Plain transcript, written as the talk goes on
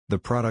The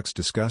products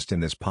discussed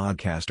in this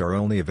podcast are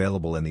only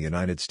available in the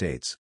United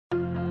States.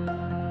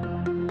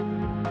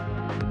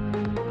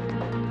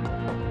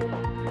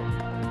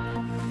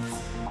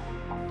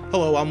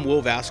 Hello, I'm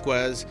Will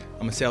Vasquez.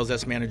 I'm a sales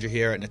desk manager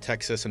here at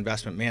Natexis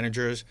Investment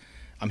Managers.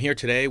 I'm here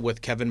today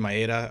with Kevin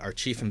Maeda, our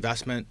Chief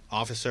Investment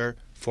Officer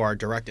for our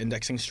direct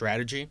indexing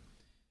strategy.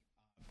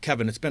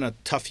 Kevin, it's been a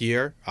tough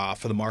year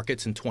for the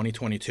markets in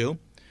 2022,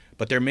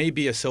 but there may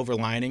be a silver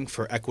lining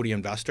for equity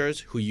investors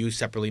who use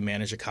separately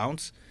managed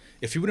accounts.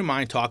 If you wouldn't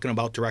mind talking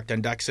about direct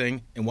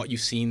indexing and what you've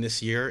seen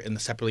this year in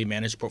the separately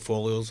managed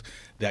portfolios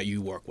that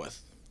you work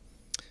with.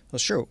 Well,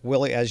 sure.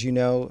 Willie, as you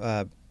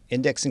know,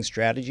 indexing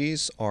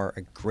strategies are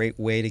a great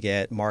way to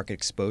get market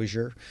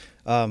exposure.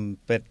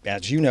 But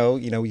as you know,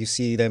 you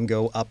see them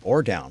go up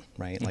or down,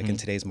 right? Like in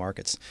today's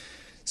markets.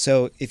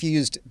 So if you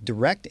used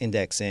direct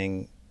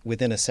indexing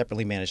within a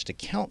separately managed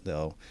account,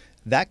 though,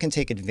 that can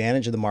take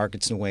advantage of the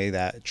markets in a way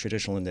that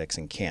traditional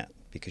indexing can't,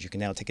 because you can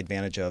now take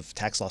advantage of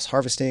tax loss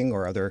harvesting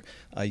or other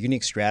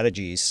unique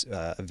strategies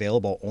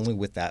available only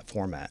with that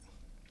format.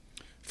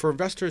 For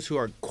investors who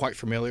are quite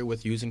familiar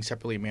with using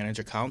separately managed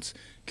accounts,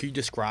 can you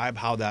describe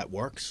how that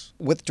works?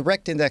 With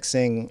direct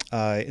indexing,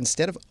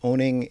 instead of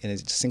owning in a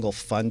single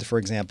fund, for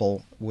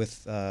example,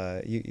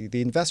 the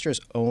investors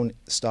own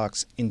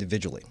stocks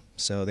individually.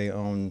 So they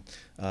own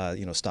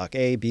stock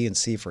A, B, and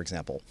C, for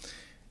example.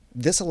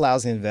 This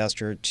allows the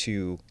investor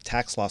to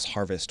tax loss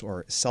harvest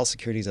or sell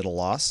securities at a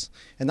loss,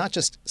 and not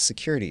just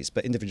securities,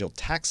 but individual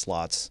tax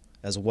lots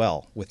as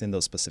well within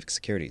those specific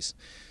securities.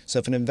 So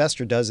if an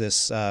investor does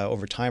this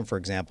over time, for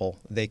example,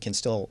 they can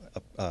still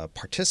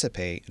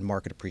participate in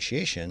market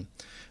appreciation,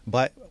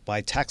 but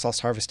by tax loss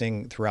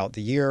harvesting throughout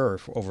the year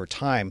or over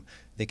time,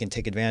 they can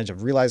take advantage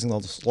of realizing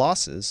those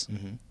losses,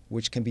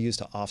 which can be used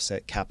to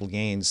offset capital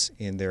gains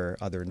in their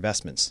other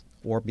investments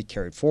or be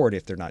carried forward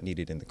if they're not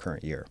needed in the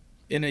current year.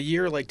 In a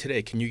year like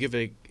today, can you give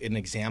an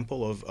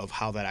example of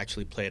how that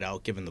actually played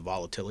out given the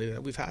volatility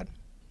that we've had?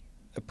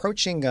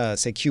 Approaching,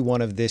 say,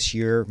 Q1 of this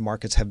year,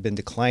 markets have been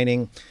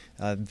declining.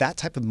 That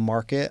type of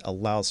market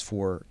allows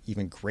for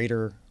even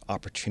greater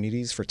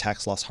opportunities for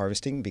tax loss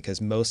harvesting because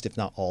most, if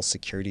not all,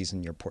 securities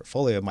in your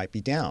portfolio might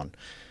be down.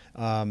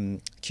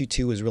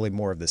 Q2 was really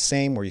more of the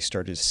same, where you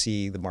started to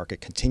see the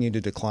market continue to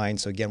decline.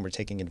 So again, we're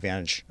taking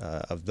advantage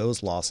of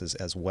those losses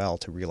as well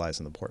to realize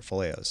in the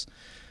portfolios.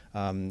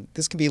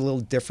 This can be a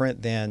little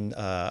different than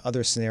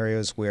other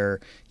scenarios where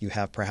you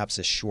have perhaps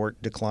a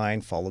short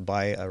decline followed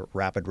by a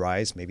rapid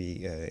rise,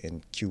 maybe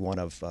in Q1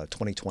 of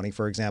 2020,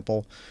 for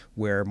example,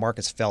 where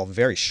markets fell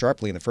very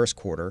sharply in the first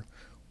quarter.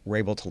 We're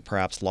able to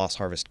perhaps loss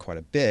harvest quite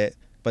a bit,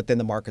 but then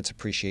the markets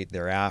appreciate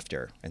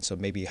thereafter. And so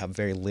maybe you have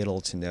very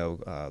little to no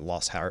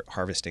loss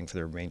harvesting for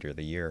the remainder of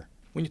the year.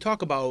 When you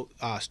talk about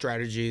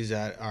strategies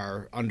that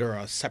are under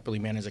a separately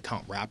managed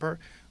account wrapper,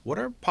 what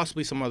are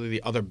possibly some of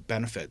the other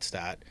benefits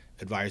that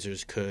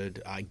advisors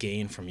could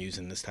gain from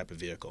using this type of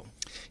vehicle?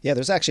 Yeah,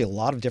 there's actually a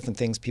lot of different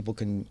things people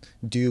can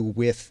do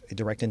with a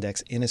direct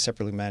index in a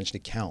separately managed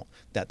account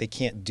that they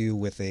can't do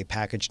with a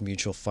packaged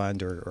mutual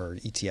fund or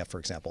ETF, for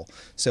example.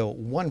 So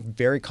one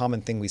very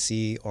common thing we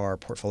see are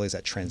portfolios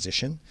that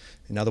transition.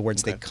 In other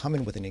words, they come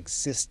in with an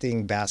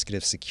existing basket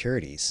of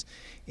securities.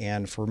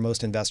 And for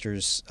most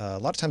investors, a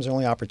lot of times the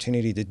only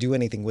opportunity to do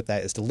anything with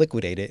that is to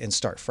liquidate it and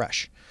start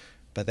fresh.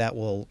 But that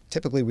will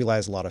typically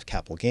realize a lot of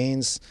capital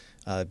gains,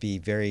 be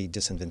very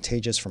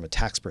disadvantageous from a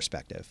tax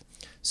perspective.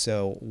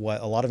 So what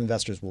a lot of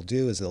investors will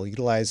do is they'll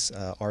utilize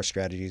our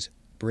strategies,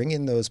 bring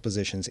in those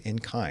positions in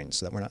kind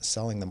so that we're not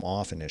selling them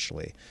off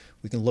initially.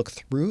 We can look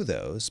through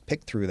those,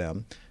 pick through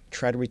them,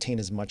 try to retain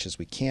as much as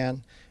we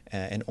can,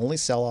 and only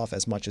sell off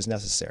as much as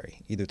necessary,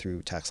 either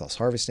through tax loss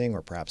harvesting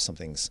or perhaps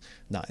something's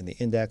not in the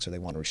index or they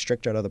want to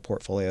restrict out of the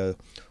portfolio,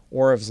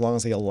 or as long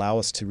as they allow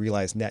us to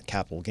realize net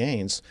capital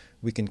gains,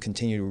 we can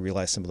continue to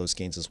realize some of those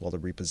gains as well to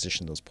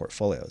reposition those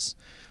portfolios.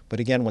 But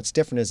again, what's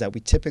different is that we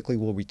typically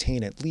will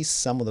retain at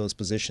least some of those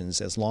positions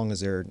as long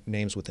as they're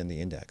names within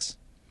the index.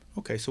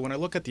 Okay, so when I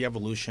look at the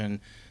evolution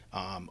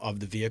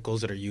of the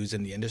vehicles that are used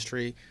in the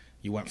industry,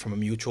 you went from a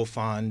mutual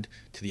fund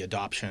to the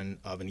adoption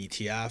of an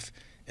ETF.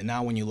 And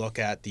now when you look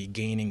at the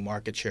gaining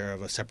market share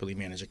of a separately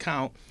managed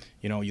account,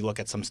 you look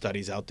at some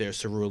studies out there.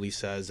 Cerulli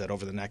says that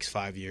over the next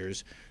 5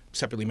 years,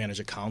 separately managed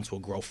accounts will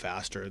grow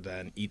faster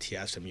than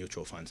ETFs and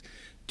mutual funds.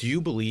 Do you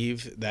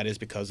believe that is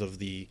because of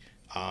the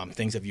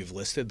things that you've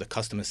listed, the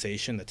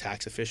customization, the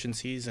tax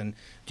efficiencies, and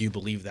do you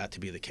believe that to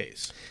be the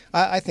case?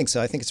 I think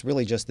so. I think it's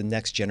really just the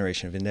next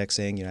generation of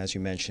indexing. As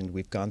you mentioned,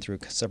 we've gone through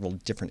several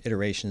different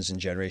iterations and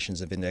generations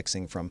of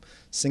indexing, from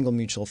single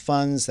mutual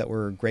funds that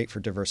were great for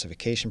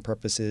diversification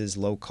purposes,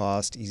 low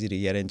cost, easy to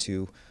get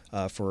into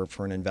for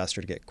an investor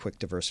to get quick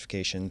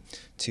diversification,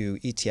 to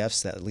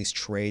ETFs that at least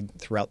trade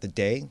throughout the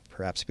day.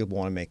 Perhaps people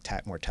want to make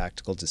more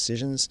tactical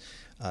decisions.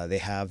 They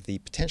have the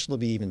potential to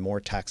be even more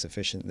tax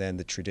efficient than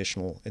the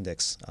traditional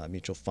index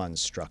mutual fund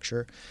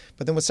structure.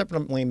 But then with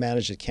separately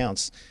managed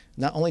accounts,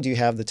 not only do you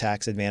have the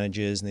tax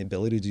advantages and the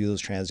ability to do those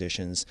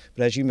transitions,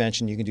 but as you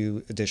mentioned, you can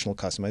do additional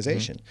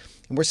customization.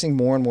 And we're seeing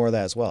more and more of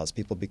that as well as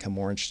people become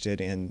more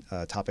interested in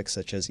topics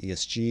such as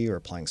ESG or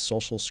applying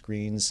social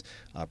screens.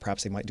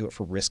 Perhaps they might do it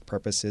for risk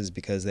purposes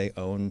because they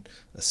own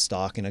a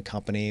stock in a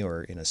company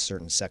or in a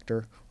certain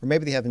sector. Or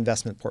maybe they have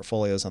investment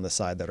portfolios on the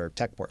side that are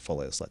tech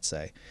portfolios, let's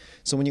say.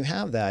 So when you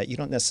have that, you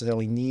don't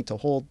necessarily need to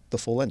hold the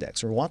full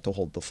index or want to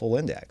hold the full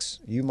index.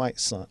 You might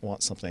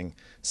want something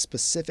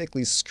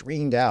specifically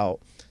screened out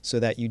so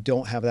that you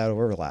don't have that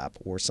overlap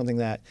or something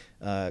that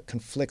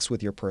conflicts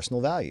with your personal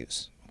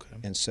values. Okay.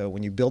 And so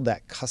when you build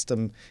that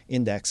custom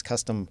index,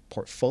 custom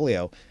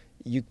portfolio,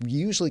 you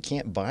usually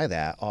can't buy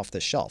that off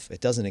the shelf. It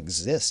doesn't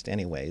exist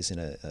anyways in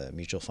a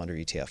mutual fund or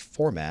ETF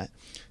format.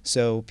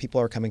 So people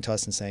are coming to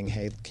us and saying,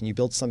 hey, can you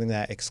build something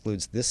that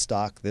excludes this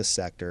stock, this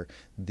sector,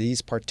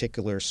 these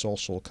particular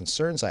social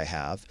concerns I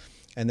have,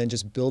 and then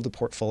just build a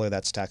portfolio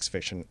that's tax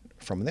efficient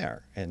from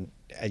there. And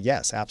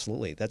yes,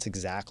 absolutely. That's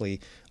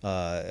exactly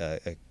a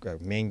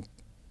main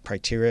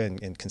criteria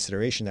and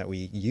consideration that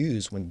we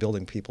use when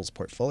building people's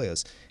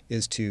portfolios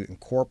is to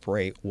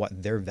incorporate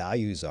what their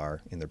values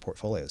are in their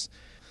portfolios.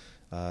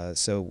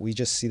 So we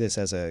just see this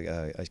as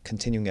a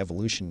continuing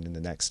evolution in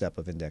the next step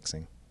of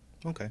indexing.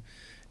 Okay.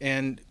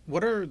 And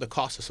what are the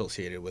costs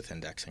associated with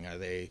indexing? Are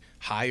they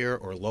higher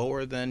or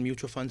lower than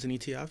mutual funds and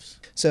ETFs?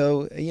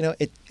 So,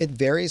 it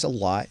varies a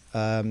lot.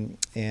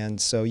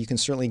 And so you can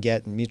certainly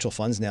get mutual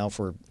funds now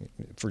for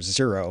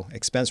zero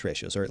expense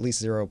ratios, or at least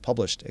zero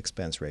published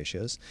expense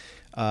ratios.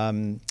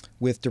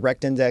 With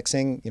direct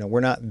indexing,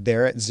 we're not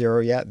there at zero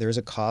yet. There's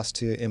a cost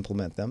to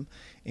implement them.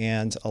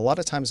 And a lot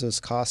of times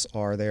those costs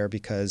are there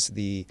because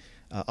the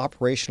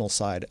operational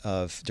side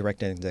of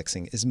direct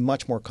indexing is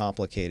much more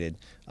complicated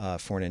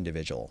for an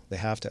individual. They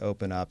have to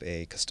open up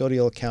a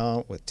custodial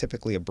account with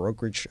typically a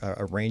brokerage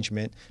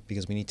arrangement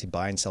because we need to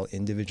buy and sell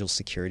individual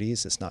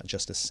securities. It's not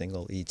just a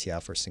single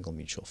ETF or single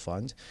mutual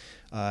fund.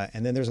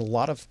 And then there's a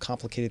lot of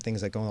complicated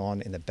things that go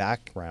on in the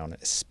background,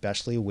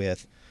 especially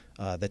with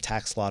the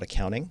tax lot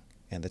accounting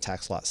and the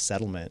tax lot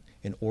settlement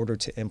in order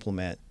to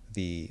implement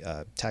the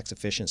tax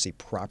efficiency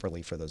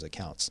properly for those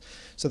accounts.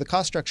 So the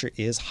cost structure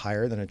is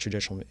higher than a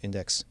traditional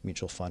index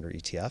mutual fund or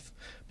ETF,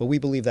 but we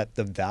believe that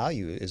the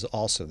value is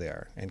also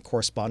there and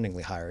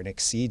correspondingly higher and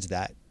exceeds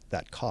that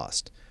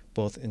cost,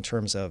 both in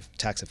terms of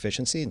tax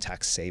efficiency and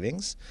tax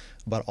savings,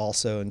 but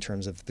also in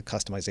terms of the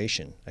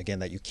customization, again,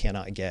 that you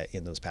cannot get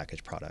in those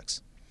packaged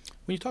products.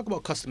 When you talk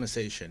about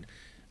customization,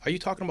 are you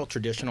talking about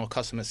traditional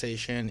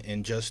customization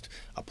and just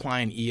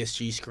applying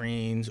ESG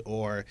screens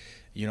or,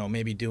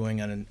 maybe doing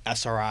an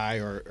SRI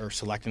or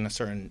selecting a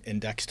certain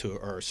index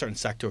or a certain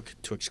sector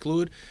to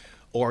exclude?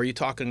 Or are you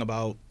talking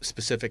about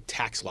specific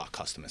tax law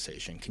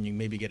customization? Can you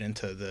maybe get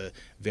into the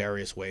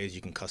various ways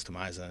you can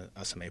customize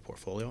a SMA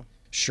portfolio?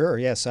 Sure.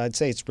 Yes, I'd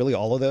say it's really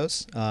all of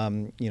those.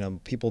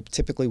 People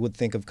typically would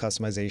think of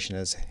customization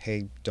as,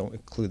 hey, don't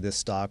include this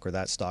stock or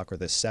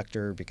this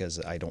sector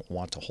because I don't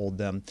want to hold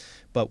them.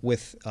 But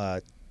with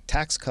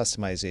tax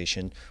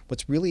customization,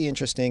 what's really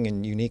interesting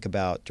and unique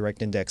about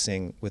direct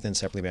indexing within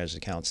separately managed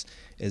accounts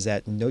is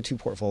that no two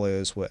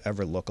portfolios will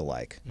ever look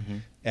alike. Mm-hmm.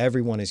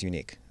 Everyone is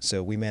unique.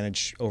 So we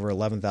manage over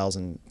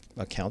 11,000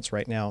 accounts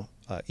right now.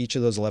 Each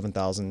of those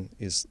 11,000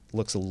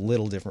 looks a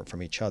little different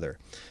from each other.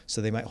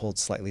 So they might hold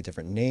slightly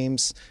different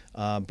names,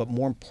 but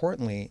more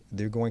importantly,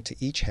 they're going to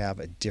each have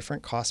a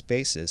different cost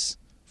basis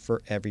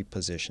for every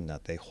position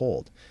that they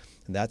hold.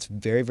 And that's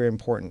very, very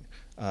important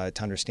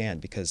to understand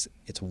because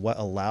it's what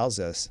allows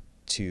us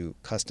to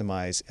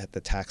customize at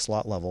the tax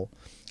lot level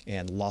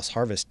and loss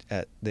harvest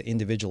at the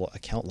individual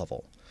account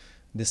level.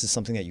 This is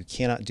something that you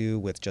cannot do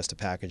with just a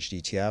packaged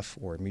ETF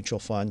or a mutual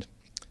fund.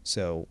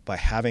 So by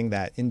having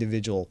that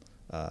individual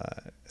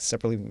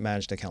separately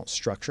managed account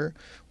structure,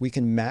 we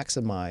can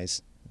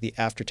maximize the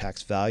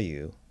after-tax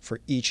value for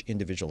each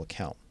individual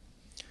account.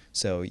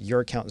 So your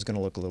account is going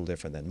to look a little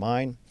different than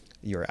mine.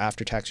 Your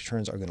after-tax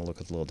returns are going to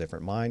look a little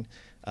different than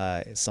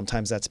mine.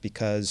 Sometimes that's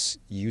because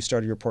you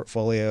started your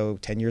portfolio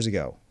 10 years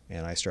ago,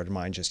 and I started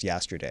mine just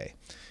yesterday.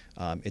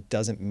 It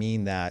doesn't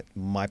mean that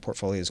my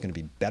portfolio is going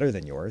to be better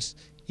than yours.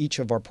 Each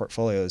of our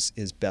portfolios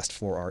is best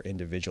for our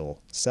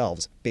individual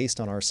selves based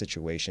on our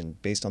situation,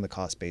 based on the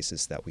cost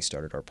basis that we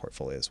started our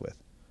portfolios with.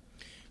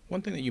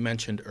 One thing that you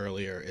mentioned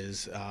earlier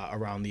is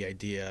around the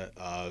idea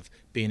of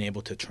being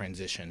able to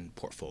transition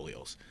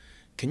portfolios.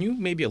 Can you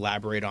maybe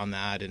elaborate on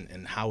that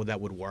and how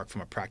that would work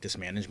from a practice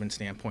management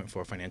standpoint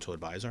for a financial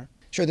advisor?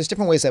 Sure. There's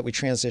different ways that we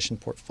transition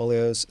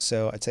portfolios.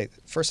 So I'd say,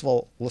 first of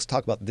all, let's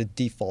talk about the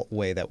default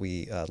way that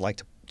we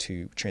like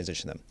to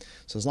transition them.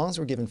 So as long as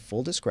we're given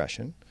full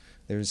discretion,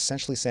 there's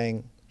essentially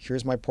saying,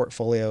 here's my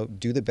portfolio,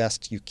 do the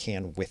best you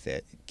can with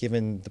it,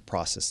 given the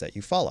process that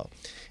you follow.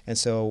 And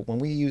so when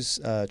we use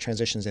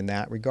transitions in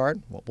that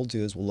regard, what we'll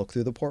do is we'll look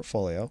through the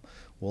portfolio,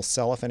 we'll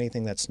sell off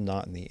anything that's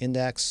not in the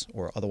index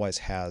or otherwise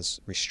has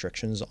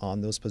restrictions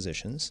on those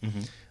positions.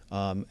 Mm-hmm.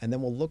 And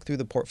then we'll look through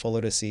the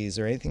portfolio to see, is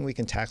there anything we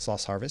can tax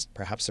loss harvest?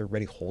 Perhaps they're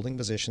already holding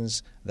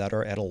positions that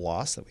are at a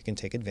loss that we can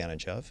take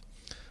advantage of.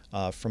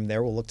 From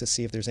there, we'll look to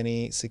see if there's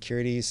any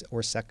securities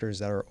or sectors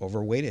that are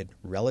overweighted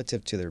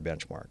relative to their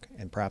benchmark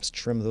and perhaps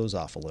trim those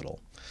off a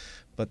little.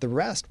 But the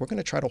rest, we're going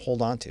to try to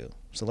hold on to.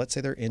 So let's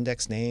say they're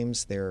index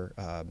names, they're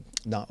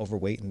not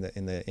overweight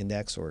in the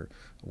index or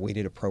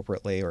weighted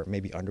appropriately or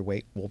maybe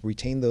underweight. We'll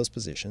retain those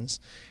positions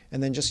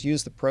and then just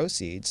use the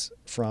proceeds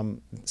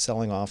from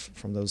selling off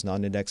from those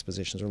non-index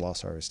positions or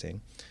loss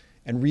harvesting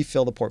and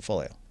refill the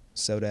portfolio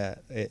so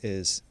that it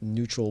is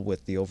neutral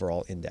with the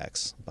overall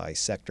index by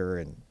sector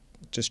and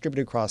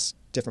distributed across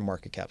different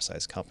market cap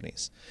size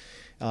companies.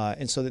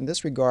 And so in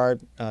this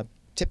regard,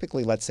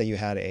 typically, let's say you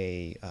had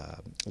a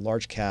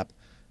large cap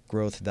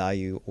growth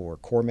value or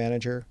core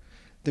manager,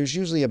 there's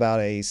usually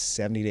about a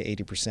 70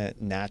 to 80%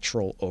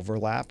 natural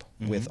overlap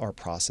with our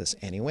process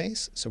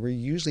anyways. So we're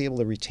usually able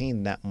to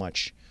retain that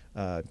much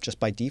just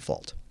by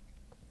default.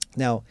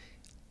 Now,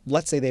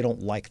 let's say they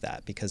don't like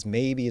that because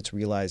maybe it's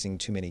realizing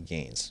too many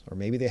gains, or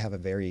maybe they have a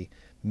very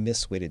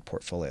misweighted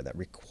portfolio that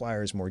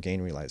requires more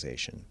gain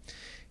realization.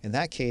 In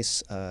that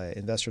case,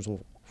 investors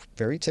will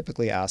very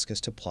typically ask us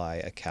to apply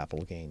a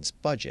capital gains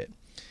budget.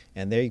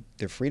 And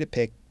they're free to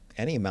pick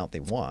any amount they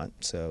want.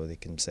 So they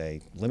can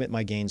say, limit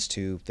my gains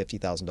to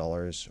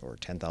 $50,000 or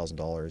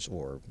 $10,000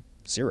 or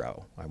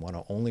zero. I want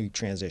to only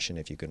transition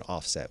if you can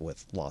offset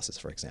with losses,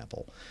 for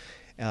example.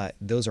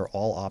 Those are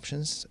all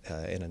options.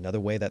 In another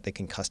way that they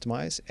can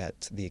customize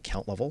at the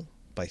account level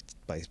by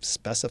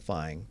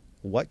specifying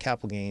what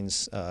capital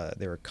gains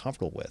they're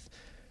comfortable with.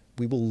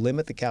 We will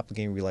limit the capital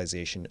gain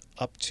realization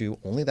up to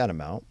only that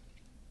amount,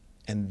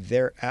 and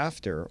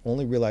thereafter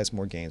only realize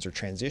more gains or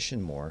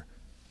transition more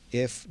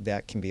if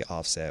that can be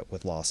offset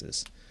with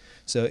losses.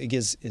 So it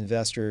gives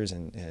investors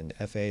and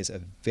FAs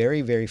a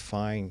very, very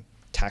fine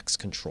tax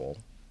control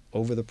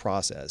over the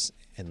process,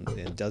 and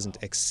it doesn't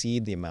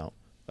exceed the amount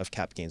of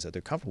cap gains that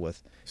they're comfortable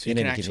with. So you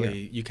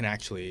can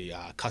actually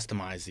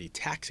customize the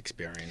tax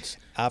experience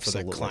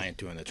Absolutely. for the client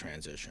doing the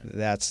transition.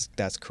 That's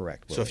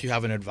correct, Willie. So if you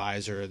have an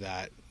advisor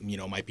that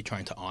might be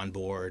trying to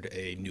onboard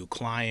a new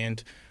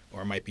client,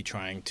 or might be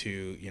trying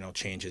to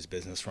change his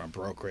business from a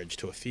brokerage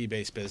to a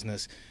fee-based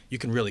business, you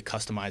can really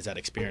customize that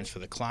experience for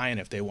the client.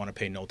 If they want to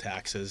pay no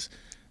taxes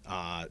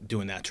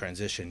doing that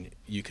transition,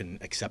 you can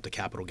accept a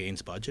capital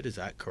gains budget. Is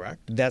that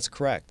correct? That's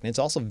correct. And it's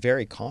also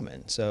very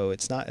common. So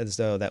it's not as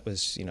though that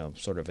was,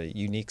 sort of a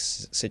unique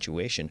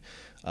situation.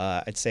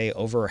 I'd say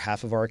over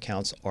half of our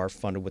accounts are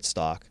funded with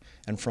stock.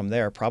 And from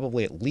there,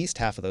 probably at least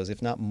half of those,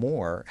 if not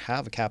more,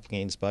 have a capital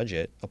gains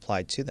budget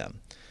applied to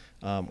them.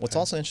 What's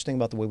also interesting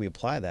about the way we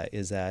apply that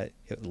is that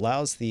it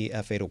allows the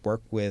FA to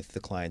work with the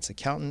client's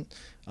accountant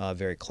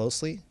very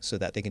closely so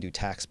that they can do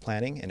tax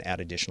planning and add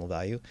additional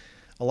value.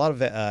 A lot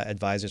of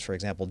advisors, for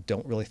example,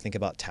 don't really think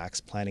about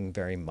tax planning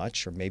very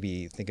much, or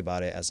maybe think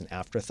about it as an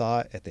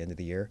afterthought at the end of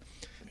the year.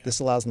 This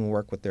allows them to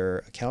work with their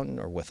accountant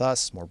or with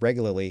us more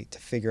regularly to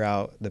figure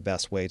out the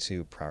best way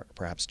to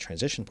perhaps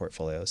transition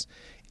portfolios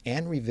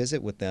and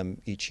revisit with them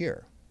each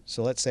year.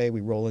 So let's say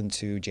we roll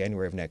into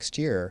January of next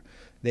year,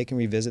 they can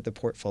revisit the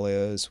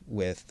portfolios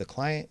with the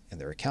client and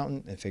their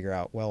accountant and figure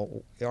out,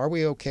 well, are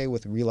we okay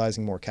with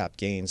realizing more cap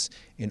gains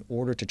in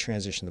order to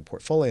transition the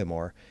portfolio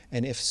more?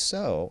 And if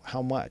so,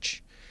 how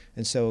much?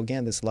 And so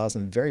again, this allows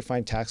them very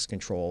fine tax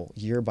control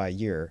year by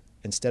year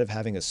instead of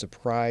having a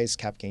surprise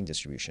cap gain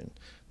distribution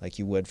like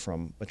you would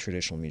from a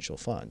traditional mutual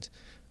fund.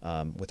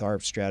 With our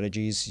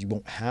strategies, you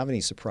won't have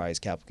any surprise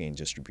capital gain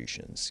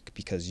distributions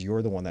because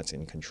you're the one that's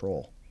in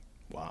control.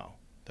 Wow.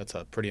 That's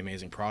a pretty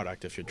amazing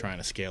product if you're trying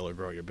to scale or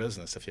grow your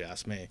business, if you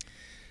ask me.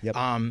 Yep.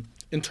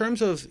 In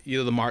terms of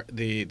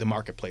the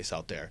marketplace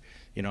out there,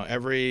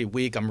 every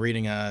week I'm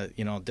reading a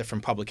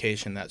different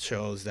publication that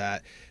shows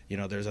that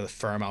there's a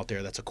firm out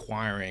there that's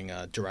acquiring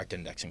a direct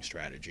indexing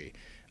strategy.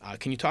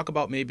 Can you talk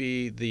about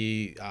maybe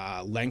the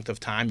length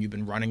of time you've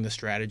been running the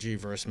strategy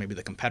versus maybe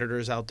the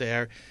competitors out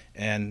there,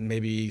 and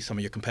maybe some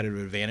of your competitive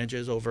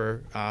advantages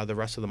over the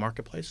rest of the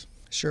marketplace?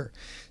 Sure.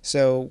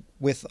 So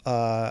with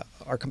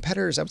our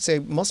competitors, I would say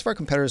most of our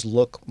competitors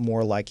look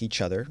more like each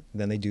other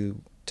than they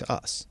do to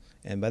us.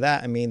 And by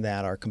that, I mean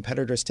that our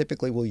competitors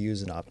typically will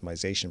use an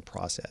optimization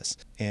process.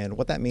 And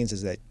what that means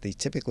is that they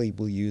typically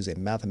will use a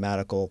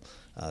mathematical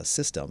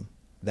system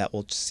that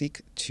will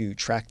seek to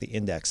track the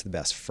index the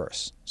best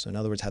first. So in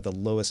other words, have the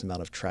lowest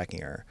amount of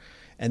tracking error.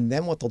 And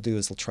then what they'll do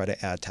is they'll try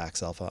to add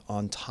tax alpha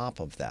on top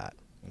of that.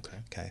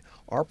 Okay.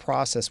 Our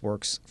process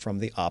works from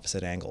the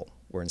opposite angle,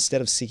 where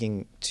instead of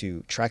seeking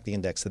to track the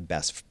index the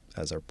best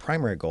as our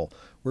primary goal,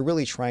 we're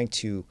really trying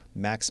to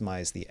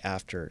maximize the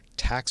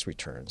after-tax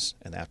returns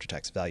and the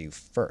after-tax value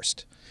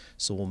first.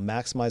 So we'll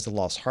maximize the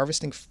loss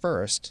harvesting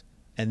first,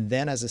 and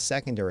then as a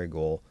secondary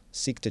goal,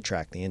 seek to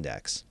track the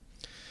index.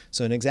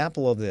 So an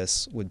example of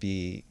this would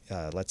be,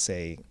 let's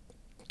say,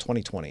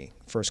 2020,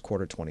 first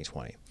quarter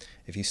 2020.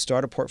 If you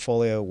start a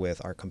portfolio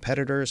with our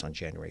competitors on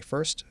January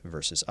 1st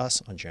versus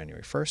us on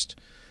January 1st,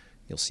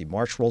 you'll see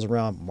March rolls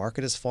around,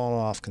 market has fallen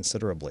off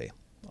considerably.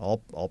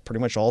 Pretty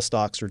much all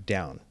stocks are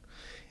down.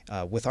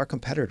 With our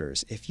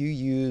competitors, if you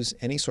use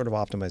any sort of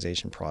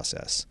optimization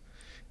process,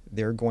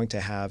 they're going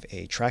to have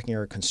a tracking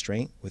error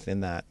constraint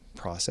within that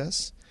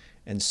process.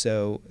 And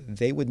so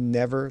they would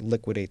never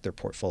liquidate their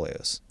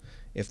portfolios.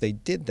 If they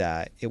did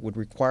that, it would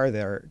require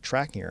their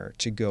tracking error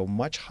to go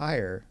much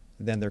higher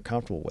than they're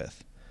comfortable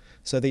with.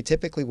 So they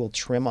typically will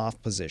trim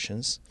off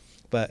positions,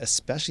 but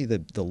especially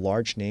the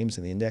large names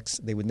in the index,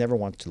 they would never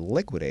want to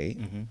liquidate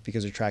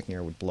because their tracking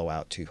error would blow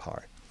out too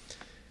hard.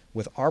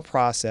 With our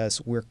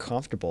process, we're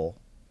comfortable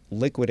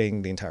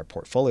liquidating the entire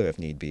portfolio if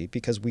need be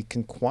because we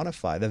can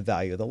quantify the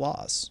value of the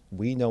loss.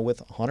 We know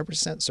with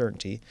 100%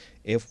 certainty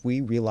if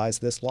we realize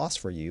this loss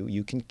for you,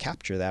 you can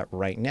capture that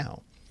right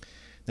now.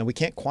 Now, we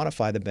can't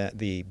quantify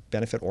the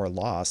benefit or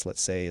loss,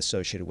 let's say,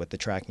 associated with the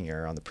tracking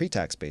error on the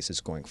pre-tax basis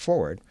going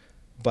forward.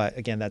 But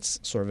again, that's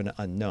sort of an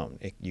unknown.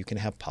 You can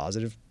have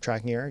positive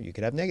tracking error. You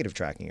could have negative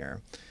tracking error.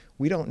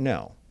 We don't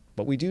know,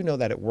 but we do know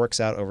that it works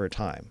out over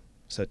time.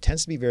 So it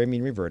tends to be very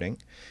mean reverting.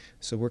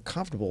 So we're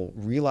comfortable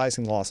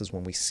realizing losses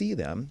when we see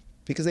them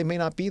because they may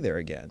not be there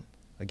again.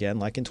 Again,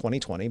 like in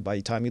 2020, by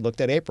the time you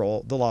looked at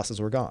April, the losses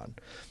were gone.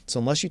 So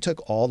unless you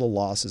took all the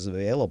losses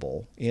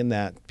available in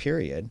that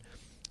period,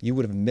 you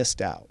would have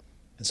missed out.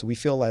 And so we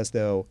feel as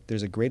though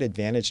there's a great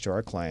advantage to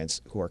our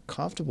clients who are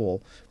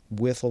comfortable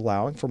with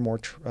allowing for more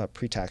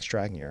pre-tax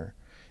tracking error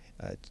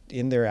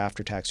in their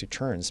after-tax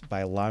returns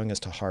by allowing us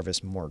to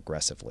harvest more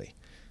aggressively.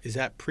 Is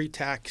that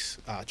pre-tax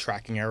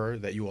tracking error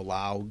that you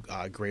allow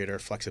greater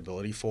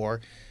flexibility for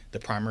the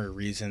primary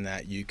reason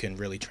that you can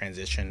really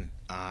transition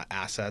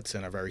assets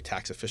in a very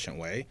tax-efficient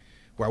way?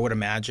 Where I would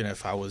imagine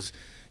if I was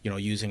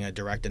using a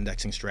direct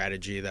indexing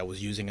strategy that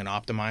was using an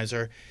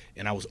optimizer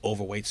and I was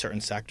overweight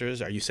certain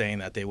sectors, are you saying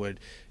that they would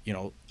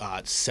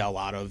sell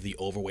out of the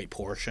overweight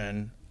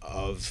portion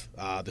of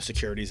the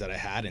securities that I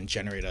had and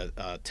generate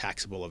a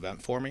taxable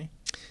event for me?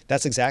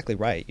 That's exactly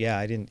right. Yeah,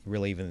 I didn't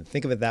really even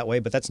think of it that way,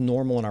 but that's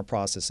normal in our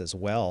process as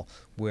well,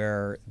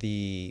 where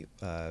the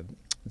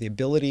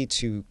ability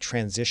to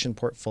transition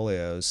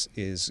portfolios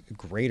is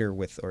greater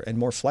and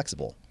more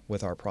flexible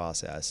with our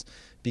process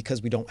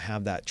because we don't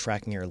have that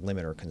tracking error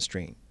limit or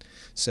constraint.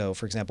 So,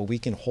 for example, we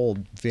can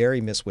hold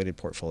very misweighted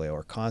portfolio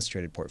or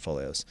concentrated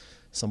portfolios.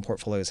 Some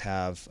portfolios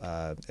have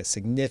a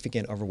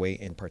significant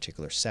overweight in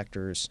particular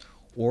sectors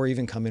or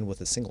even come in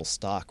with a single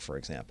stock, for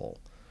example.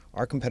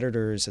 Our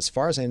competitors, as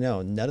far as I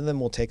know, none of them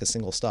will take a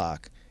single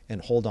stock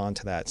and hold on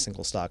to that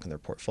single stock in their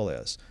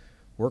portfolios.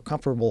 We're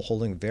comfortable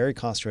holding very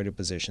concentrated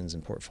positions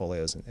in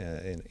portfolios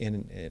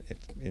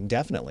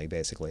indefinitely,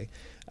 basically,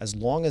 as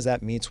long as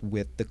that meets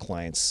with the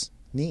client's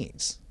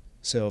needs.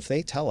 So if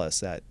they tell us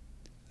that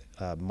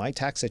my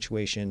tax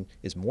situation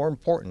is more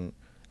important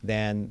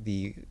than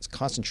the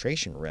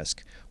concentration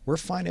risk, we're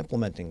fine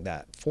implementing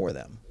that for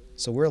them.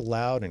 So we're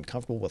allowed and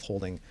comfortable with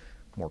holding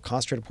more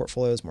concentrated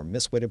portfolios, more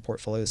misweighted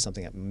portfolios,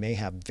 something that may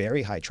have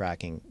very high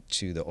tracking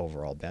to the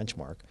overall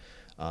benchmark,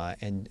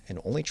 and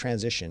only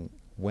transition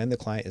when the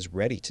client is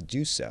ready to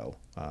do so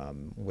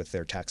with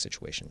their tax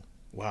situation.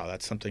 Wow,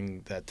 that's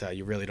something that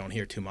you really don't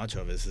hear too much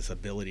of, is this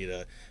ability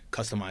to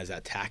customize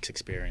that tax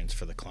experience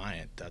for the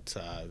client. That's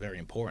very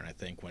important, I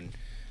think, when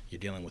you're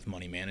dealing with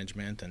money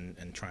management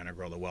and trying to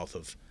grow the wealth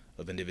of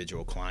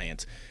individual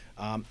clients.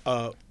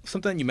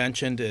 Something you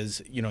mentioned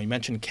is, you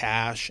mentioned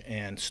cash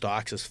and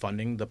stocks as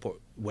funding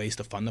ways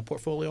to fund the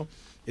portfolio.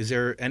 Is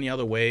there any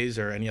other ways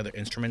or any other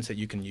instruments that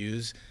you can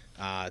use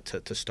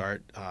to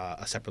start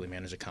a separately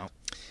managed account?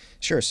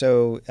 Sure.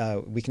 So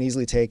we can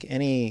easily take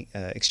any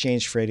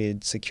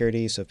exchange-traded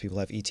security. So if people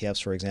have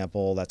ETFs, for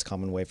example, that's a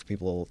common way for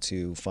people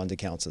to fund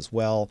accounts as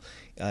well.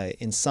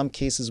 In some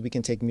cases, we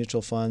can take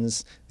mutual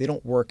funds. They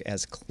don't work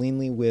as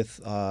cleanly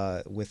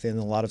within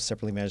a lot of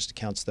separately managed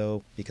accounts,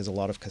 though, because a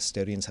lot of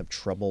custodians have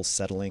trouble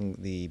settling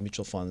the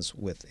mutual funds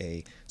with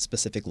a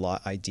specific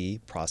lot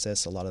ID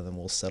process. A lot of them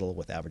will settle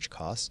with average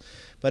costs.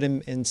 But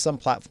in some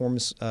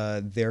platforms,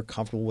 they're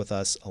comfortable with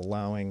us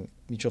allowing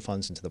mutual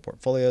funds into the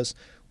portfolios.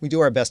 We do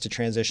our best to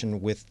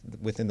transition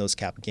within those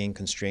cap gain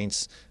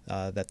constraints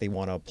that they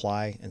want to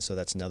apply, and so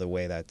that's another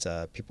way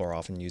that people are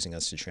often using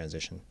us to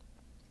transition.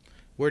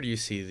 Where do you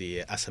see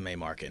the SMA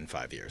market in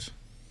 5 years?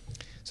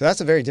 So that's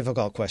a very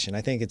difficult question.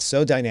 I think it's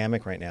so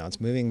dynamic right now.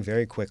 It's moving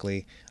very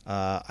quickly.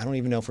 I don't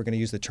even know if we're going to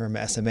use the term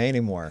SMA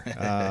anymore.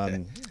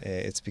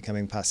 It's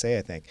becoming passé,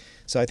 I think.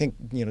 So I think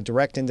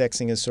direct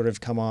indexing has sort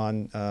of come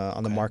on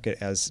the market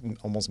as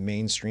almost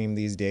mainstream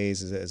these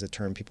days, as a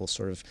term people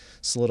sort of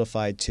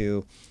solidified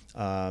to.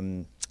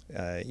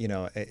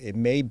 It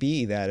may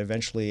be that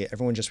eventually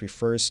everyone just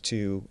refers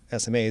to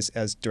SMAs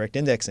as direct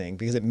indexing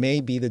because it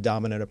may be the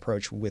dominant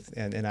approach with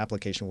an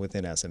application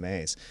within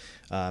SMAs.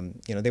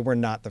 They were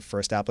not the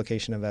first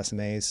application of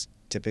SMAs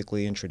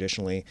typically and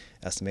traditionally,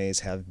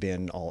 SMAs have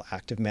been all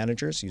active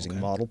managers using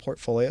model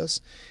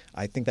portfolios.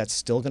 I think that's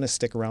still going to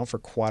stick around for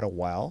quite a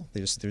while.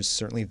 There's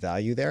certainly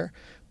value there.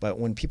 But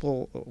when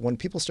people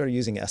started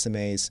using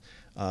SMAs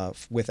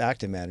with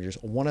active managers,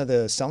 one of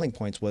the selling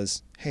points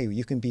was, hey,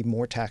 you can be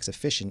more tax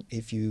efficient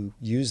if you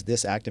use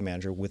this active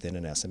manager within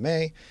an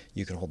SMA.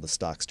 You can hold the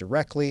stocks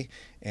directly,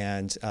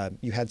 and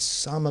you had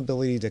some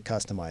ability to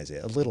customize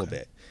it a little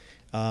bit.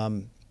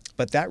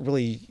 But that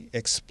really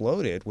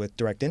exploded with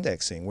direct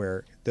indexing,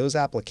 where those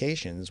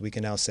applications, we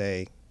can now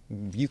say,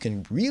 you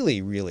can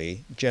really,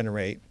 really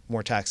generate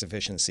more tax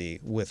efficiency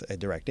with a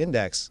direct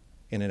index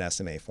in an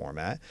SMA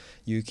format.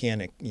 You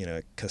can,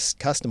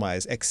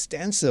 customize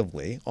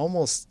extensively,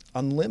 almost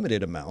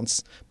unlimited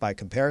amounts by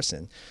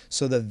comparison.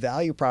 So the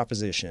value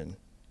proposition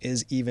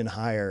is even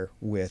higher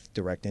with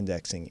direct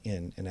indexing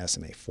in an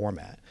SMA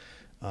format.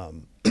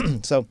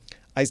 So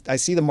I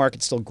see the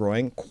market still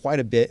growing quite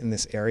a bit in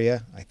this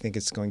area. I think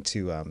it's going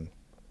to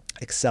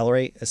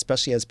accelerate,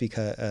 especially as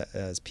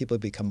people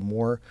become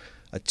more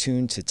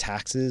attuned to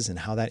taxes and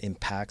how that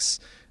impacts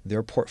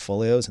their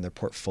portfolios and their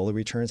portfolio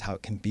returns, how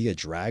it can be a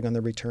drag on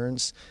their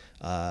returns.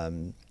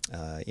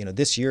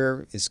 This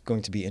year is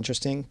going to be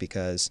interesting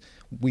because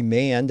we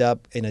may end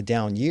up in a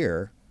down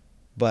year,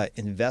 but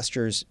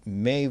investors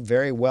may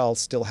very well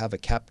still have a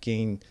cap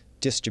gain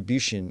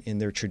distribution in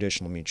their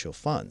traditional mutual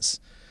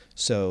funds.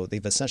 So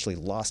they've essentially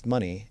lost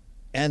money,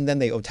 and then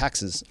they owe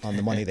taxes on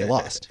the money they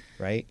lost,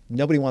 right?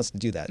 Nobody wants to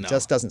do that. No. It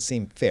just doesn't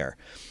seem fair.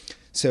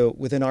 So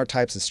within our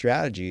types of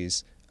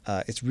strategies,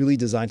 it's really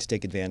designed to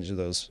take advantage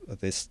of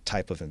this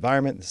type of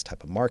environment, this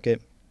type of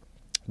market,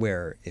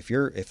 where if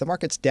the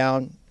market's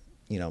down,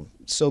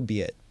 so be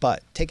it.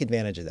 But take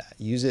advantage of that.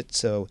 Use it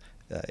so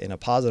in a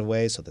positive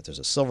way, so that there's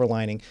a silver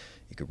lining.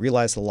 You could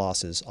realize the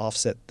losses,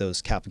 offset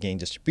those capital gain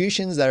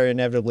distributions that are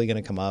inevitably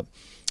going to come up,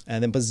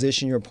 and then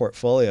position your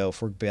portfolio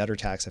for better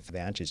tax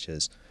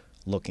advantages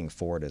looking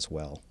forward as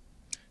well.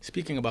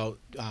 Speaking about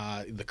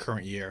the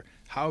current year,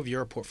 how have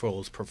your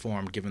portfolios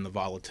performed given the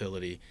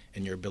volatility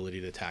and your ability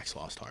to tax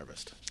loss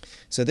harvest?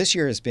 So this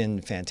year has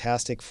been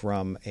fantastic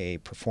from a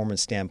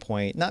performance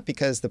standpoint, not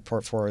because the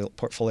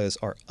portfolios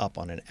are up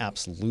on an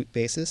absolute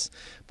basis,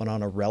 but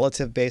on a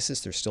relative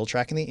basis. They're still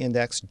tracking the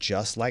index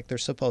just like they're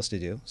supposed to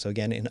do. So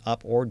again, in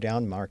up or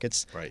down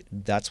markets,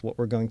 That's what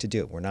we're going to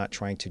do. We're not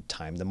trying to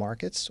time the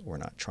markets. We're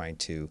not trying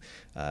to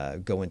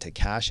go into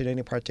cash at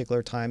any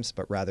particular times,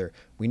 but rather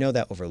we know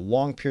that over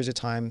long periods of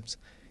time,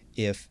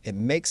 if it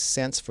makes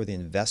sense for the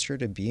investor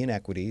to be in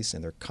equities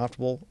and they're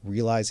comfortable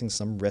realizing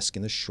some risk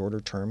in the shorter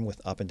term with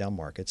up and down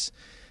markets,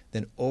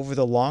 then over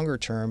the longer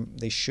term,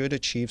 they should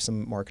achieve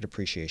some market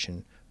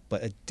appreciation,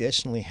 but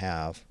additionally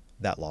have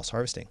that loss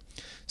harvesting.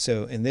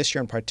 So in this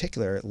year in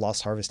particular,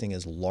 loss harvesting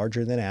is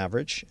larger than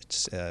average.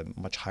 It's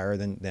much higher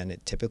than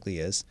it typically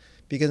is,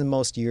 because in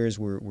most years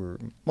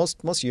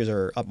most years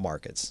are up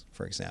markets,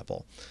 for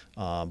example,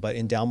 but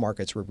in down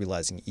markets we're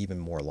realizing even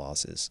more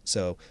losses.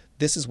 So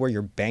this is where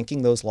you're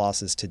banking those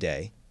losses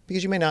today,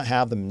 because you may not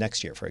have them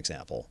next year, for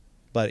example.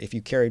 But if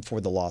you carried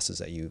forward the losses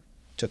that you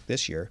took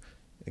this year,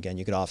 again,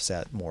 you could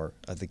offset more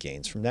of the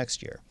gains from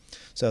next year.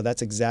 So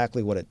that's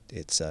exactly what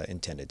it's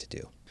intended to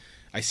do.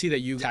 I see that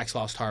you tax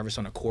loss harvest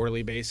on a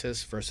quarterly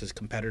basis versus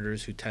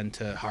competitors who tend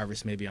to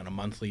harvest maybe on a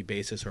monthly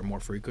basis or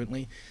more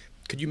frequently.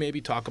 Could you maybe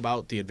talk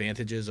about the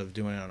advantages of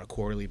doing it on a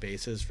quarterly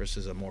basis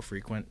versus a more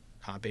frequent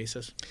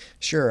basis?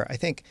 Sure. I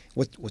think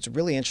what's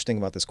really interesting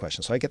about this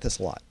question, so I get this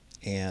a lot,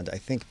 and I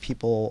think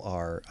people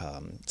are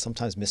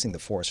sometimes missing the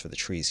forest for the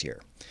trees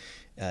here.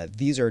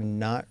 This is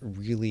not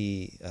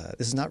really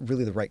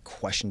the right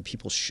question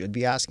people should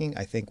be asking.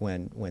 I think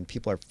when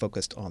people are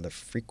focused on the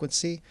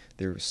frequency,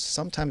 they're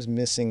sometimes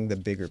missing the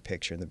bigger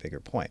picture and the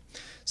bigger point.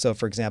 So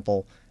for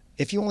example,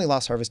 if you only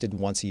loss harvested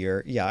once a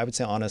year, I would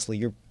say honestly,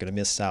 you're going to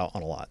miss out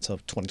on a lot. So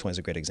 2020 is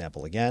a great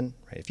example again,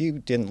 right? If you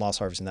didn't loss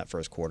harvest in that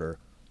first quarter,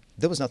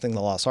 there was nothing to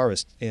loss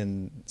harvest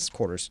in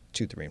quarters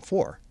 2, 3, and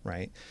 4,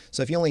 right?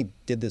 So if you only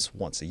did this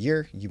once a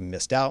year, you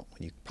missed out.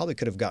 You probably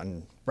could have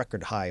gotten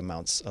record high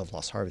amounts of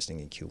loss harvesting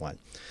in Q1.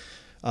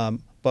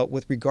 But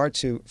with regard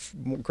to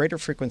greater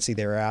frequency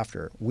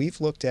thereafter, we've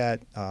looked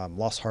at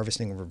loss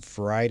harvesting over a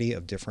variety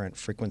of different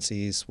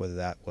frequencies, whether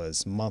that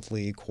was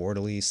monthly,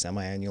 quarterly,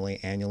 semi-annually,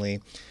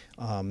 annually.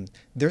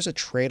 There's a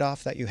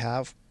trade-off that you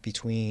have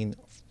between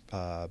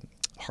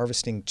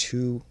harvesting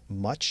too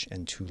much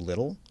and too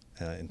little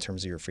in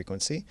terms of your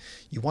frequency.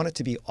 You want it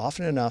to be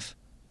often enough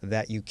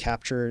that you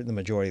capture the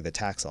majority of the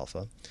tax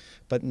alpha,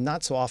 but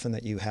not so often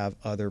that you have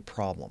other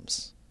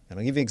problems. And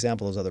I'll give you an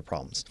example of those other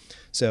problems.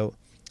 So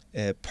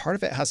part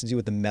of it has to do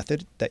with the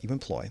method that you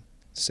employ.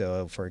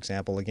 So for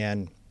example,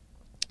 again,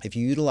 if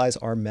you utilize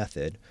our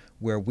method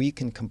where we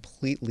can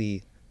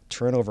completely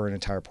turn over an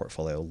entire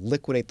portfolio,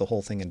 liquidate the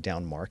whole thing in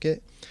down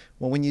market,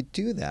 well, when you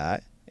do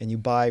that and you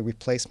buy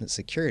replacement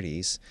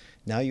securities,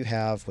 now you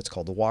have what's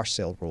called the wash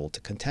sale rule to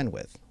contend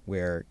with,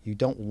 where you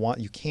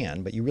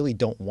can, but you really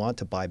don't want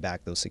to buy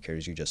back those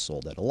securities you just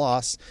sold at a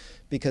loss,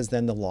 because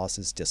then the loss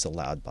is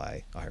disallowed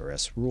by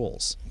IRS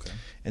rules. Okay.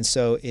 And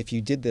so if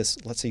you did this,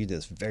 let's say you did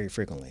this very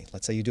frequently,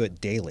 let's say you do it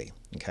daily,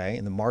 okay,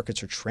 and the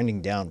markets are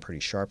trending down pretty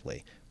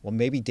sharply. Well,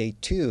 maybe day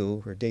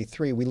 2 or day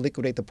 3, we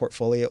liquidate the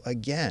portfolio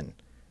again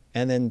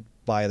and then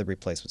buy the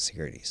replacement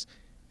securities.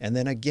 And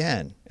then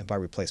again and buy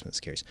replacement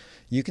securities.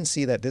 You can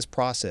see that this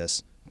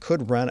process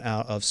could run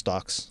out of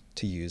stocks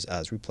to use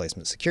as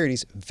replacement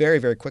securities very,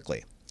 very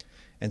quickly.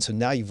 And so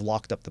now you've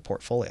locked up the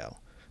portfolio.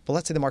 But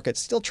let's say the market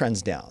still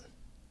trends down.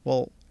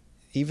 Well,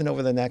 even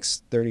over the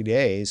next 30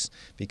 days,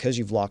 because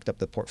you've locked up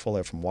the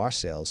portfolio from wash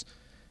sales,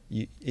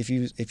 if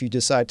you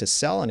decide to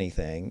sell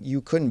anything,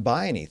 you couldn't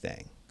buy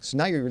anything. So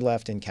now you're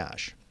left in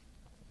cash.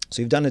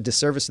 So you've done a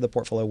disservice to the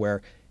portfolio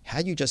where,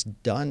 had you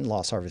just done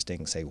loss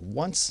harvesting, say,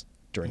 once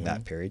during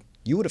that period,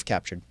 you would have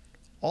captured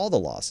all the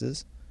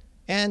losses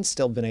and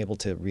still been able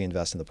to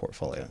reinvest in the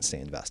portfolio and stay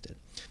invested.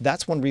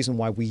 That's one reason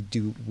why we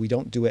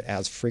don't do it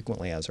as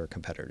frequently as our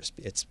competitors.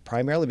 It's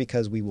primarily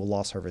because we will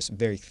loss harvest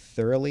very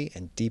thoroughly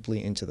and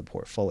deeply into the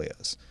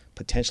portfolios,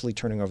 potentially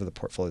turning over the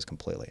portfolios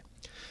completely.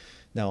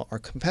 Now, our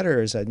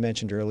competitors, I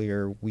mentioned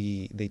earlier,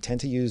 they tend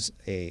to use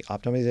a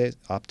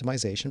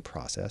optimization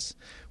process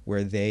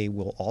where they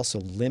will also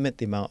limit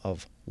the amount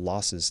of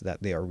losses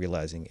that they are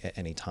realizing at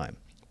any time,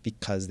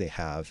 because they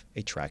have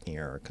a tracking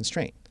error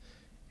constraint.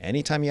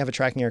 Anytime you have a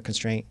tracking error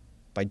constraint,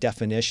 by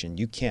definition,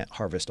 you can't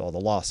harvest all the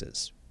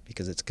losses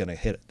because it's going to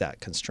hit that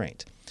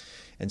constraint.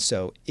 And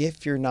so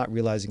if you're not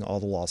realizing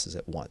all the losses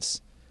at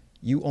once,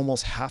 you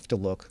almost have to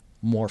look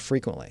more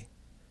frequently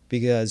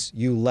because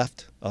you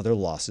left other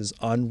losses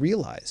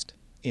unrealized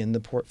in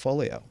the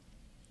portfolio.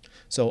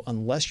 So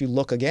unless you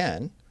look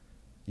again,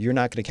 you're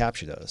not going to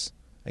capture those.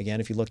 Again,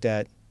 if you looked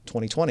at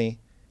 2020,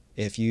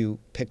 if you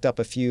picked up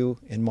a few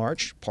in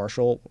March,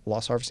 partial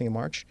loss harvesting in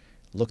March,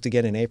 looked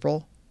again in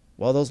April,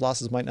 well, those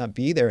losses might not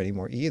be there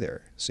anymore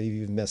either. So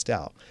you've missed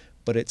out.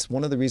 But it's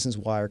one of the reasons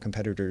why our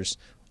competitors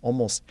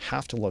almost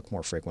have to look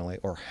more frequently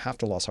or have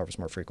to loss harvest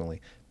more frequently,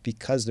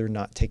 because they're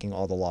not taking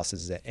all the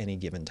losses at any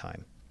given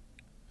time.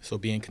 So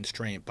being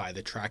constrained by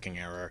the tracking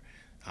error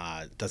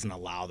doesn't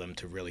allow them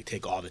to really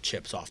take all the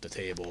chips off the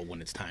table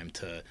when it's time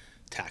to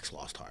tax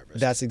loss harvest.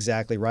 That's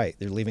exactly right.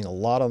 They're leaving a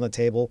lot on the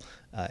table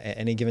at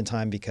any given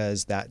time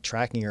because that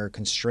tracking error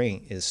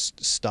constraint is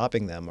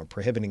stopping them or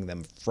prohibiting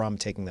them from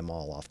taking them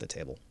all off the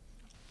table.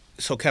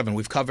 So Kevin,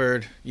 we've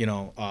covered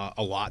a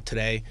lot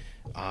today.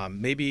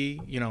 Maybe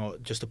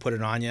just to put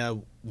it on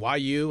you, why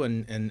you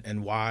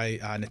and why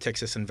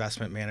Natixis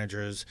Investment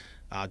Managers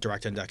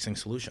Direct Indexing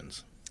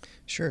Solutions?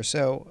 Sure.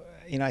 So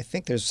I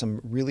think there's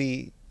some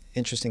really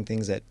interesting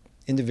things that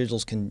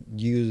individuals can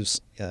use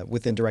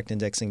within direct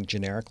indexing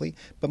generically,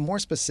 but more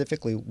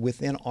specifically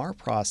within our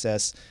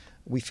process,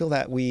 we feel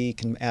that we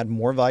can add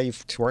more value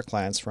to our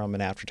clients from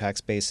an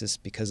after-tax basis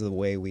because of the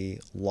way we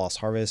loss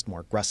harvest more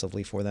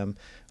aggressively for them.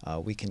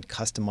 We can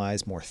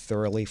customize more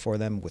thoroughly for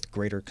them with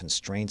greater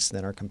constraints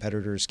than our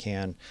competitors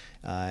can,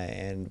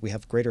 and we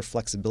have greater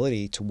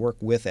flexibility to work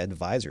with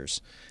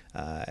advisors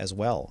as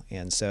well.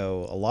 And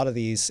so a lot of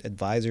these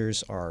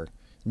advisors are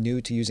new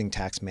to using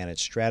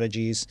tax-managed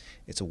strategies.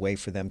 It's a way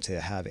for them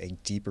to have a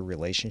deeper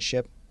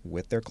relationship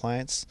with their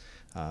clients.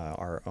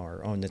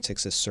 Our own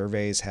Natixis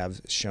surveys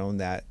have shown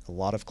that a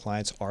lot of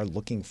clients are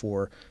looking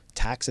for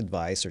tax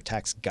advice or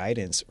tax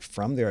guidance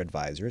from their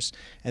advisors,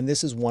 and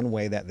this is one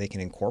way that they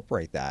can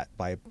incorporate that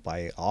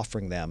by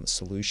offering them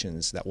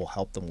solutions that will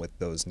help them with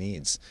those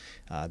needs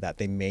that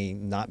they may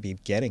not be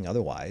getting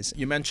otherwise.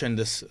 You mentioned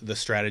the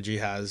strategy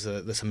has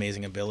this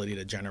amazing ability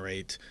to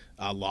generate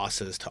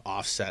losses to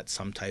offset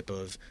some type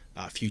of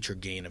future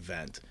gain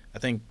event. I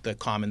think the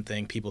common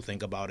thing people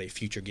think about a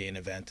future gain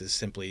event is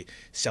simply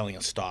selling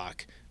a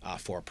stock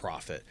for a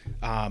profit.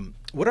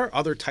 What are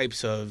other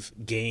types of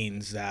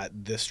gains that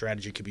this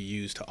strategy could be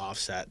used to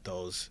offset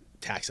those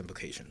tax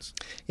implications?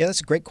 Yeah,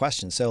 that's a great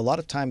question. So a lot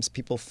of times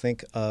people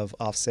think of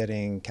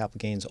offsetting capital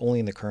gains only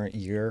in the current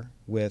year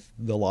with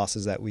the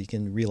losses that we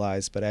can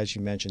realize. But as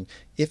you mentioned,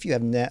 if you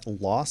have net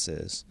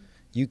losses,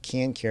 you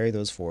can carry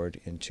those forward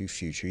into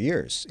future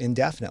years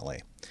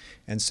indefinitely.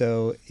 And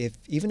so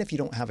even if you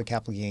don't have a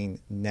capital gain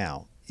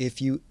now,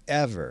 if you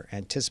ever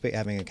anticipate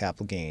having a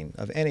capital gain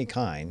of any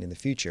kind in the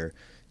future,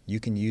 you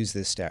can use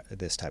this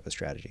type of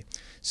strategy.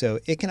 So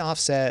it can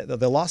offset,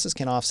 the losses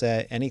can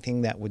offset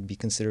anything that would be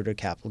considered a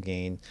capital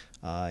gain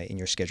in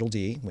your Schedule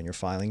D when you're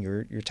filing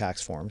your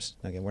tax forms.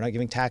 Again, we're not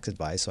giving tax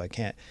advice, so I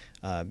can't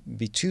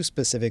be too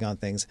specific on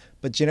things,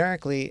 but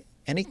generically,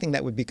 anything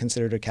that would be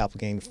considered a capital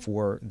gain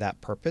for that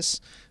purpose,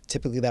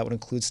 typically that would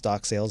include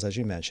stock sales, as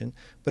you mentioned,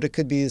 but it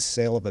could be the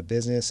sale of a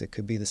business, it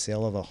could be the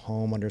sale of a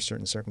home under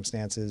certain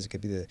circumstances, it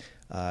could be the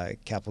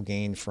capital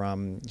gain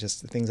from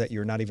just things that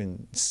you're not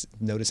even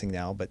noticing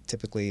now, but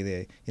typically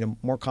the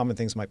more common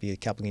things might be a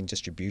capital gain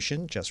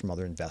distribution just from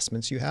other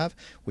investments you have,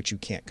 which you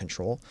can't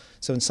control.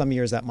 So in some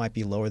years that might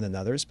be lower than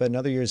others, but in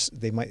other years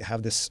they might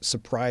have this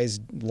surprise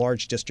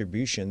large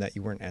distribution that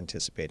you weren't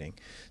anticipating.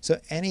 So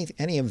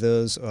any of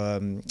those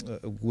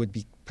would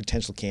be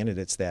potential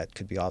candidates that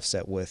could be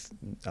offset with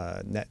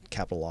net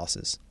capital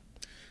losses.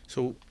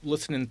 So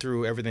listening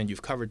through everything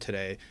you've covered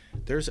today,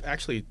 there's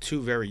actually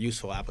two very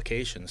useful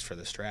applications for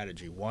this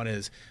strategy. One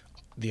is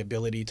the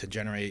ability to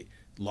generate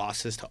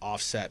losses to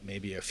offset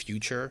maybe a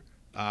future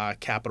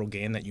capital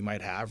gain that you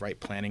might have, right?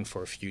 Planning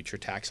for a future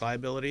tax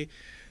liability.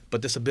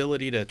 But this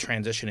ability to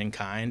transition in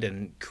kind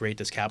and create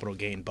this capital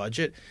gain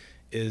budget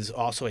is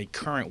also a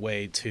current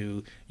way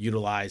to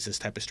utilize this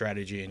type of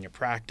strategy in your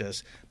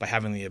practice by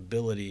having the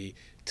ability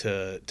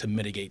to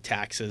mitigate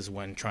taxes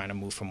when trying to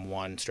move from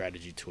one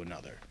strategy to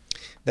another.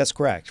 That's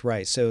correct,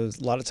 right. So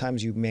a lot of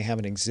times you may have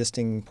an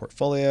existing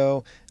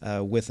portfolio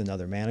with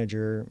another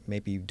manager.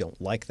 Maybe you don't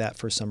like that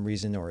for some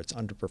reason, or it's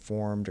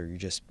underperformed, or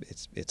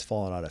it's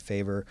fallen out of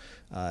favor.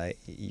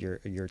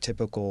 Your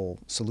typical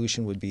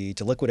solution would be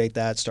to liquidate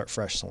that, start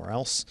fresh somewhere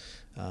else.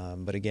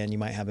 But again, you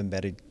might have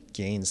embedded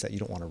gains that you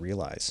don't want to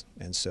realize.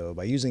 And so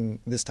by using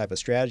this type of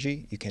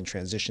strategy, you can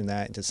transition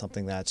that into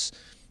something that's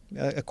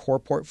a core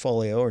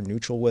portfolio or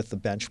neutral with the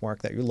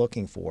benchmark that you're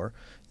looking for.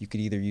 You could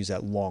either use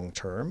that long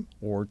term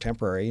or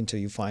temporary until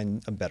you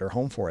find a better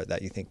home for it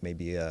that you think may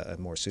be a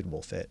more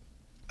suitable fit.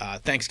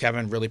 Thanks,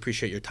 Kevin. Really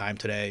appreciate your time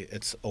today.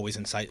 It's always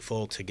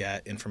insightful to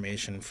get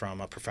information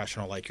from a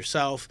professional like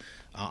yourself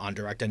on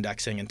direct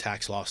indexing and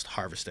tax loss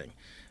harvesting.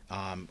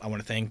 I want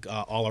to thank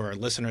all of our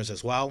listeners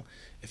as well.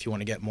 If you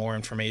want to get more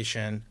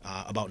information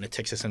about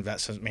Natixis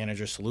Investment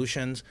Manager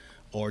Solutions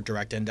or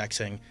direct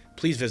indexing,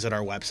 please visit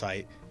our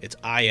website. It's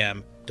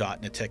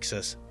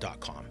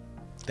im.natixis.com.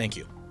 Thank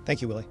you.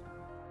 Thank you, Willie.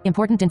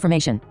 Important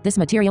information. This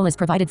material is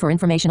provided for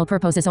informational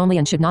purposes only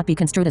and should not be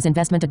construed as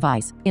investment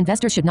advice.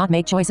 Investors should not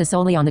make choices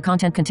solely on the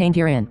content contained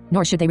herein,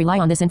 nor should they rely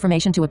on this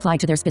information to apply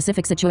to their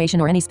specific situation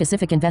or any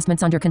specific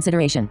investments under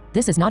consideration.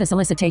 This is not a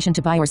solicitation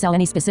to buy or sell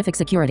any specific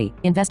security.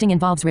 Investing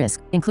involves risk,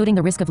 including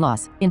the risk of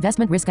loss.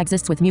 Investment risk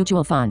exists with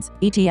mutual funds,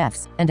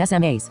 ETFs, and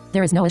SMAs.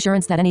 There is no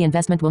assurance that any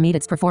investment will meet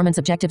its performance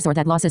objectives or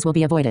that losses will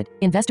be avoided.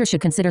 Investors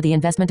should consider the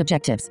investment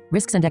objectives,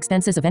 risks and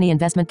expenses of any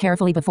investment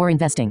carefully before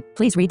investing.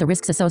 Please read the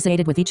risks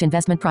associated with each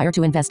investment prior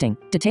to investing.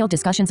 Detailed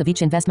discussions of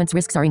each investment's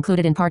risks are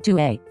included in Part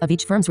 2A of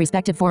each firm's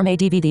respective Form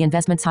ADV. The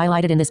investments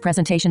highlighted in this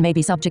presentation may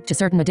be subject to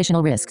certain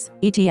additional risks.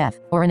 ETF,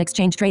 or an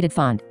exchange-traded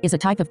fund, is a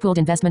type of pooled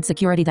investment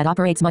security that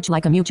operates much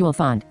like a mutual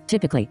fund.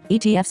 Typically,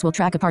 ETFs will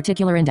track a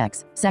particular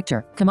index,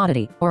 sector,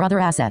 commodity, or other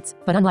assets,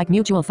 but unlike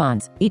mutual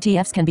funds,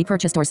 ETFs can be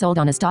purchased or sold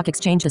on a stock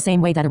exchange the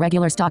same way that a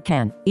regular stock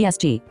can.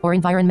 ESG, or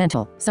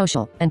environmental,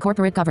 social, and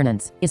corporate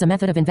governance, is a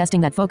method of investing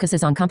that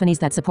focuses on companies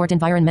that support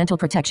environmental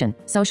protection,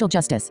 social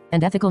justice,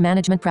 and ethical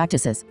management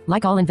practices.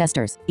 Like all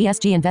investors,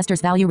 ESG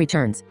investors value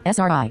returns.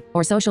 SRI,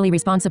 or socially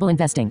responsible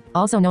investing,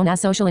 also known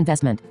as social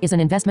investment, is an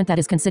investment that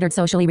is considered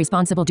socially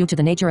responsible due to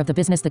the nature of the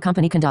business the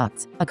company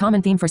conducts. A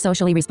common theme for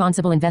socially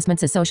responsible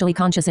investments is socially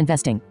conscious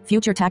investing.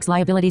 Future tax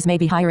liabilities may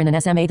be higher in an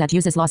SMA that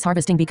uses loss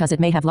harvesting because it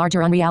may have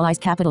larger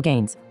unrealized capital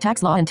gains.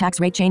 Tax law and tax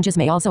rate changes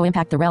may also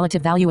impact the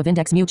relative value of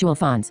index mutual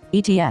funds,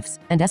 ETFs,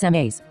 and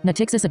SMAs.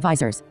 Natixis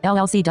Advisors,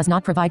 LLC does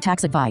not provide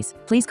tax advice.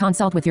 Please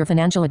consult with your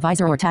financial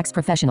advisor or tax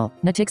professional.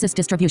 Natixis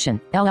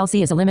Distribution,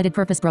 LLC is a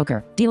limited-purpose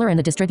broker, dealer and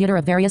the distributor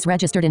of various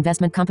registered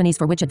investment companies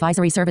for which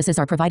advisory services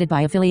are provided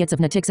by affiliates of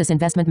Natixis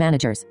Investment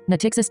Managers.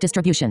 Natixis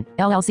Distribution,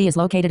 LLC is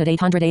located at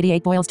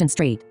 888 Boylston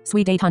Street,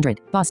 Suite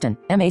 800, Boston,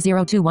 MA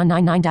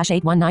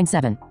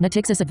 02199-8197.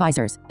 Natixis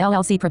Advisors,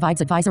 LLC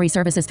provides advisory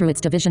services through its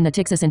division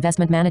Natixis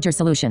Investment Manager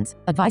Solutions.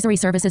 Advisory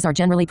services are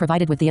generally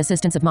provided with the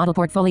assistance of model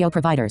portfolio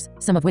providers,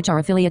 some of which are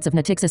affiliates of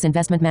Natixis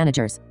Investment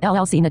Managers.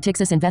 LLC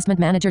Natixis Investment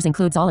Managers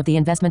includes all of the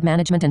investment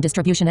management and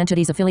distribution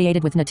entities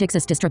affiliated with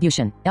Natixis Distribution,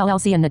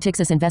 LLC and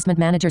Natixis Investment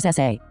Managers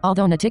SA.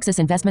 Although Natixis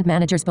Investment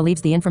Managers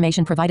believes the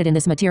information provided in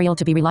this material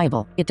to be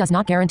reliable, it does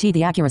not guarantee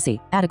the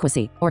accuracy,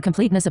 adequacy, or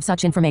completeness of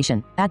such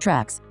information.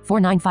 Adtrax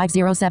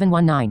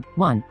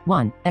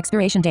 4950719-1-1.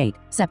 Expiration date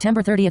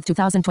September 30th,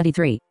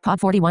 2023. Pod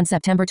 41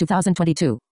 September 2022.